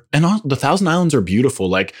ever, and the Thousand Islands are beautiful.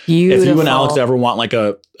 Like if you and Alex ever want like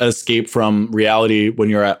an escape from reality when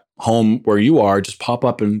you're at home where you are, just pop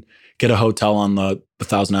up and get a hotel on the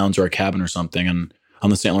Thousand Islands or a cabin or something and on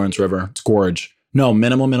the St. Lawrence River. It's gorge. No,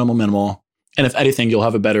 minimal. And if anything, you'll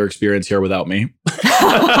have a better experience here without me.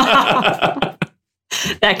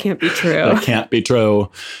 That can't be true. That can't be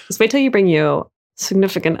true. Just wait till you bring your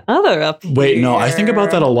significant other up here. Wait, no, I think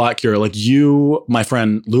about that a lot, Kira. Like you, my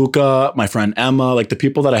friend Luca, my friend Emma, like the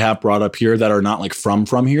people that I have brought up here that are not like from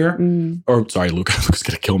here. Or sorry, Luca. Luca's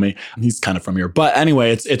going to kill me. He's kind of from here. But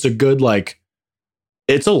anyway, it's a good like,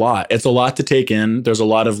 it's a lot. It's a lot to take in. There's a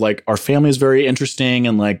lot of like, our family is very interesting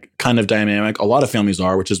and like kind of dynamic. A lot of families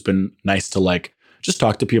are, which has been nice to like just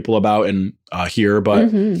talk to people about and hear.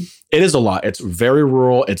 But it is a lot. It's very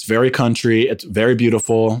rural. It's very country. It's very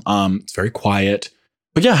beautiful. It's very quiet.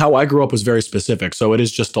 But yeah, how I grew up was very specific. So it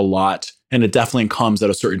is just a lot. And it definitely comes at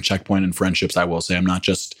a certain checkpoint in friendships, I will say. I'm not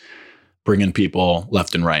just bringing people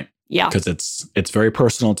left and right. Yeah. Because it's very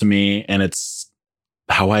personal to me. And it's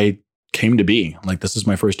how I came to be. Like this is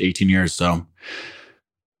my first 18 years. So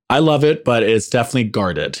I love it, but it's definitely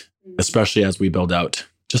guarded, especially as we build out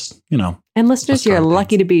just, And listeners, you're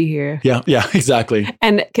lucky to be here. Yeah, exactly.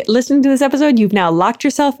 And listening to this episode, you've now locked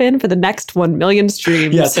yourself in for the next 1 million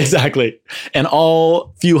streams. Yes, exactly. And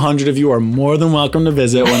all few hundred of you are more than welcome to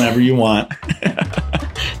visit whenever you want.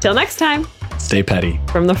 Till next time. Stay petty.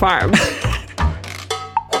 From the farm.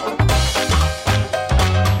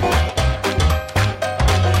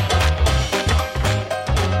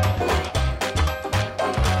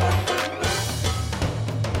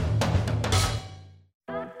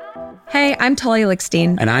 Hey, I'm Talia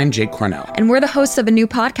Lickstein. And I'm Jake Cornell. And we're the hosts of a new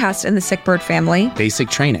podcast in the Sick Bird family. Basic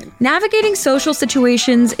Training. Navigating social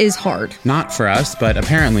situations is hard. Not for us, but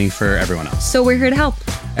apparently for everyone else. So we're here to help.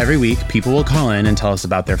 Every week, people will call in and tell us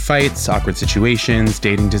about their fights, awkward situations,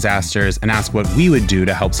 dating disasters, and ask what we would do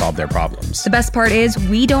to help solve their problems. The best part is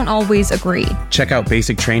we don't always agree. Check out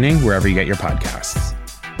Basic Training wherever you get your podcasts.